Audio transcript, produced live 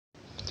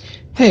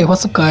Hey,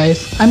 what's up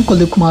guys, I'm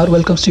Kuldeep Kumar,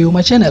 welcomes to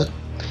my channel.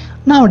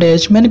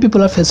 Nowadays, many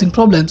people are facing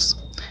problems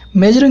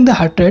measuring the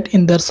heart rate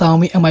in their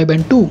Xiaomi Mi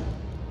Band 2.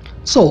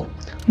 So,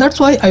 that's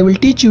why I will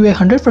teach you a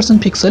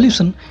 100% fixed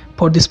solution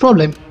for this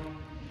problem.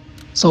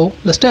 So,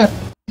 let's start.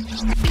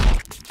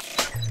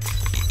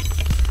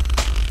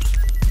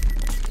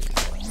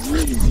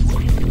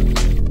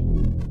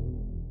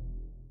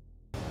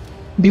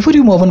 Before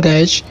you move on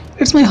guys,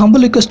 it's my humble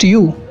request to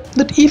you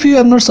that if you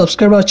have not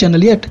subscribed our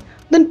channel yet,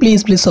 then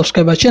please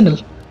subscribe our channel.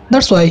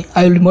 That's why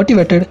I will be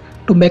motivated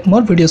to make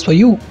more videos for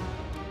you.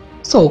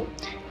 So,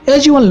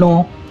 as you all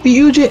know, we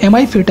use a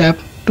Mi Fit app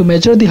to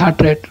measure the heart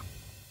rate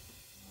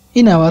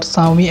in our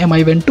Xiaomi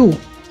Mi Band 2.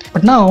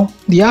 But now,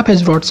 the app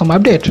has brought some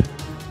update.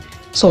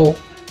 So,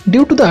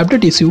 due to the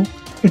update issue,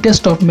 it has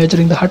stopped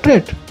measuring the heart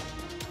rate.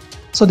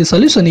 So the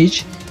solution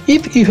is,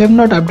 if you have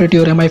not updated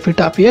your Mi Fit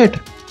app yet,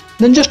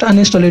 then just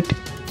uninstall it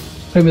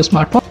from your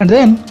smartphone and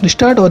then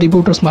restart or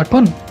reboot your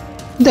smartphone.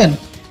 Then,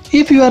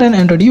 if you are an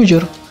Android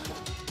user,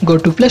 go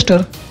to Play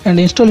Store and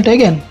install it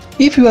again.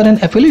 If you are an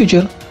Apple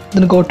user,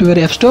 then go to your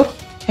App Store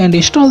and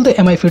install the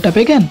Mi Fit app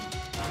again.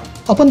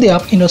 Open the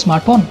app in your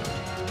smartphone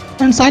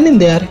and sign in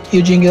there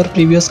using your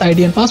previous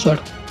ID and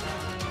password.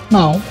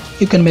 Now,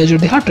 you can measure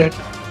the heart rate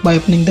by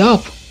opening the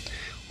app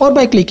or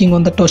by clicking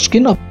on the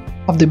touchscreen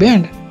of the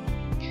band.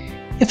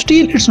 If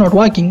still it's not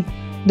working,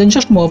 then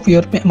just move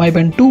your Mi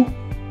Band 2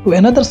 to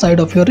another side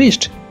of your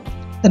wrist,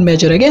 then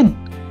measure again.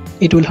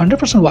 It will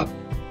 100% work.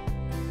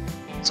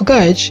 So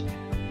guys,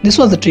 this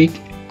was the trick.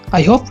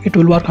 I hope it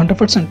will work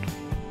 100%.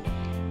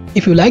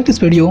 If you like this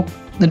video,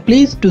 then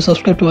please do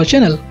subscribe to our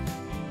channel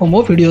for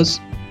more videos,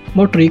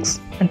 more tricks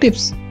and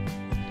tips.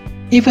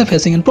 If you are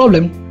facing a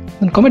problem,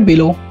 then comment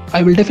below.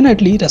 I will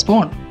definitely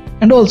respond.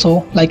 And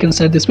also like and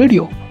share this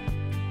video.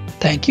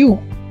 Thank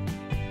you.